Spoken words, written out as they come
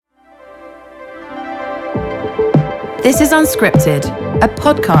This is Unscripted, a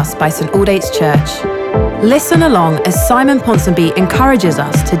podcast by St Aldate's Church. Listen along as Simon Ponsonby encourages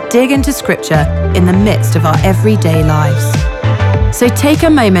us to dig into Scripture in the midst of our everyday lives. So take a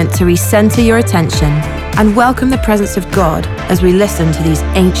moment to recenter your attention and welcome the presence of God as we listen to these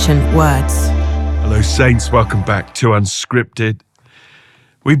ancient words. Hello, saints. Welcome back to Unscripted.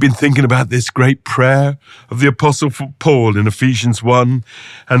 We've been thinking about this great prayer of the Apostle Paul in Ephesians 1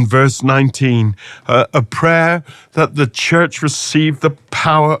 and verse 19, a prayer that the church received the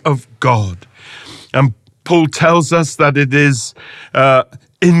power of God. And Paul tells us that it is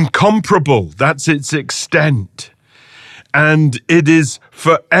incomparable. That's its extent. And it is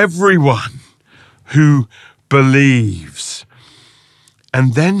for everyone who believes.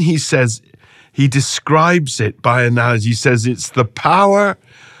 And then he says, he describes it by analogy. He says it's the power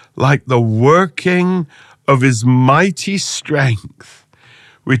like the working of his mighty strength,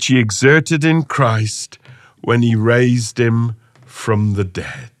 which he exerted in Christ when he raised him from the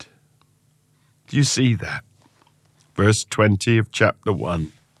dead. Do you see that? Verse 20 of chapter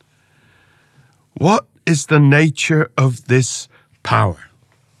 1. What is the nature of this power?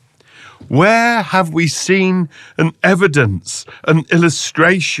 Where have we seen an evidence, an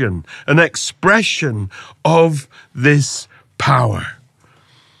illustration, an expression of this power?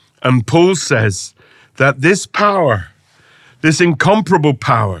 And Paul says that this power, this incomparable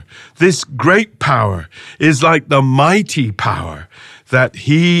power, this great power is like the mighty power that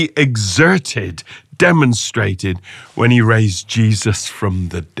he exerted, demonstrated when he raised Jesus from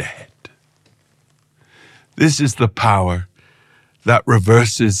the dead. This is the power that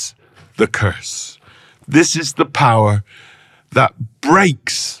reverses the curse. This is the power that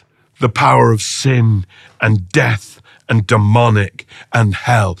breaks the power of sin and death and demonic and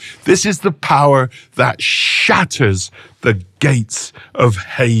hell. This is the power that shatters the gates of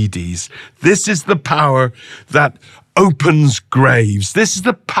Hades. This is the power that opens graves. This is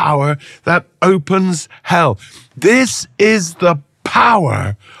the power that opens hell. This is the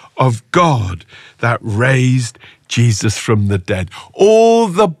power of God that raised Jesus from the dead. All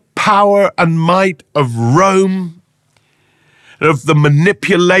the power and might of Rome, of the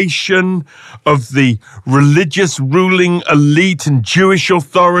manipulation of the religious ruling elite and Jewish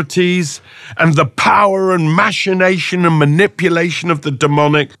authorities, and the power and machination and manipulation of the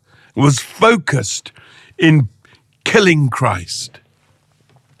demonic was focused in killing Christ,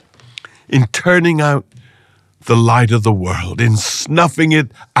 in turning out the light of the world, in snuffing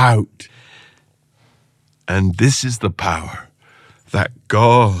it out. And this is the power that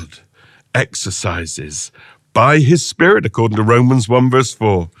God exercises by his Spirit, according to Romans 1 verse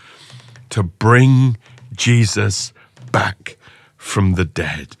 4, to bring Jesus back from the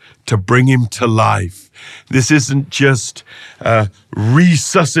dead, to bring him to life. This isn't just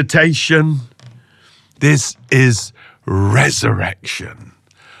resuscitation. This is resurrection,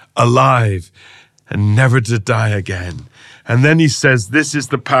 alive and never to die again. And then he says, this is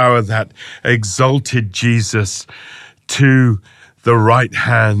the power that exalted Jesus to the right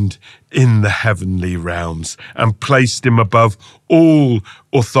hand in the heavenly realms and placed him above all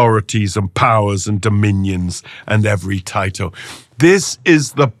authorities and powers and dominions and every title. This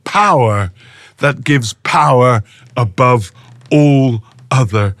is the power that gives power above all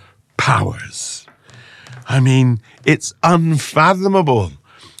other powers. I mean, it's unfathomable.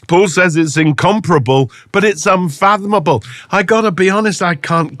 Paul says it's incomparable, but it's unfathomable. I gotta be honest, I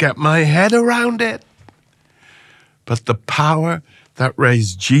can't get my head around it. But the power that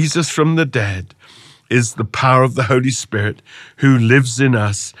raised Jesus from the dead is the power of the Holy Spirit who lives in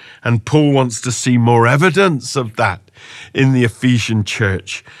us. And Paul wants to see more evidence of that in the Ephesian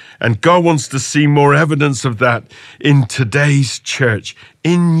church. And God wants to see more evidence of that in today's church,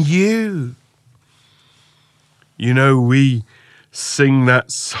 in you. You know, we sing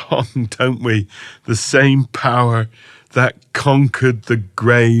that song, don't we? The same power that conquered the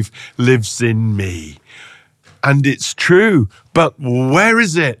grave lives in me. And it's true, but where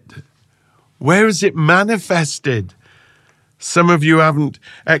is it? Where is it manifested? Some of you haven't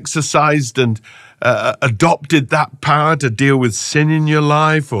exercised and adopted that power to deal with sin in your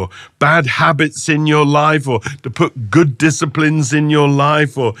life, or bad habits in your life, or to put good disciplines in your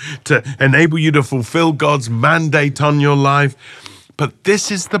life, or to enable you to fulfill God's mandate on your life. But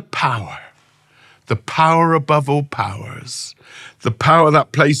this is the power above all powers, the power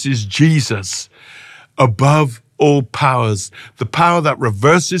that places Jesus above all powers, the power that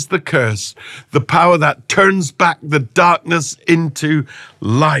reverses the curse, the power that turns back the darkness into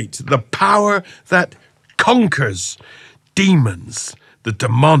light, the power that conquers demons, the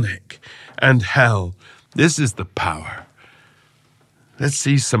demonic, and hell. This is the power. Let's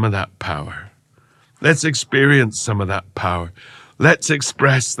see some of that power. Let's experience some of that power. Let's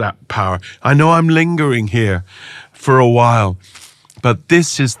express that power. I know I'm lingering here for a while, but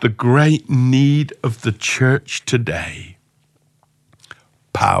this is the great need of the church today.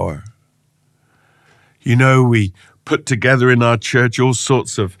 Power. You know, we put together in our church all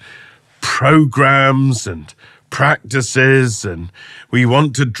sorts of programs and practices, and we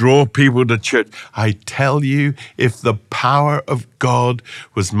want to draw people to church. I tell you, if the power of God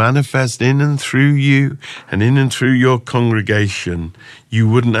was manifest in and through you and in and through your congregation, you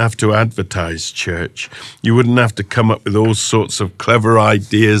wouldn't have to advertise church. You wouldn't have to come up with all sorts of clever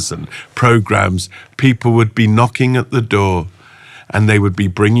ideas and programs. People would be knocking at the door, and they would be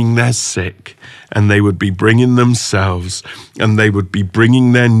bringing their sick, and they would be bringing themselves, and they would be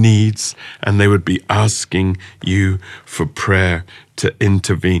bringing their needs, and they would be asking you for prayer to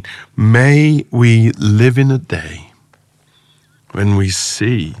intervene. May we live in a day when we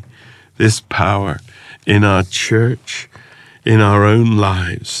see this power in our church, in our own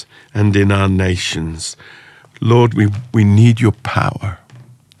lives, and in our nations. Lord, we need your power.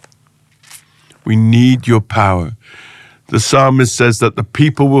 We need your power. The psalmist says that the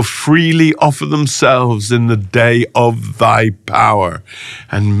people will freely offer themselves in the day of thy power.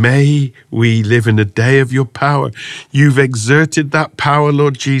 And may we live in a day of your power. You've exerted that power,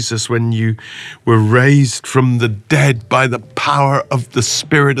 Lord Jesus, when you were raised from the dead by the power of the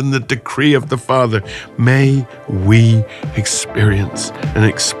Spirit and the decree of the Father. May we experience and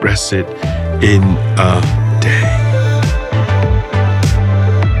express it in our day.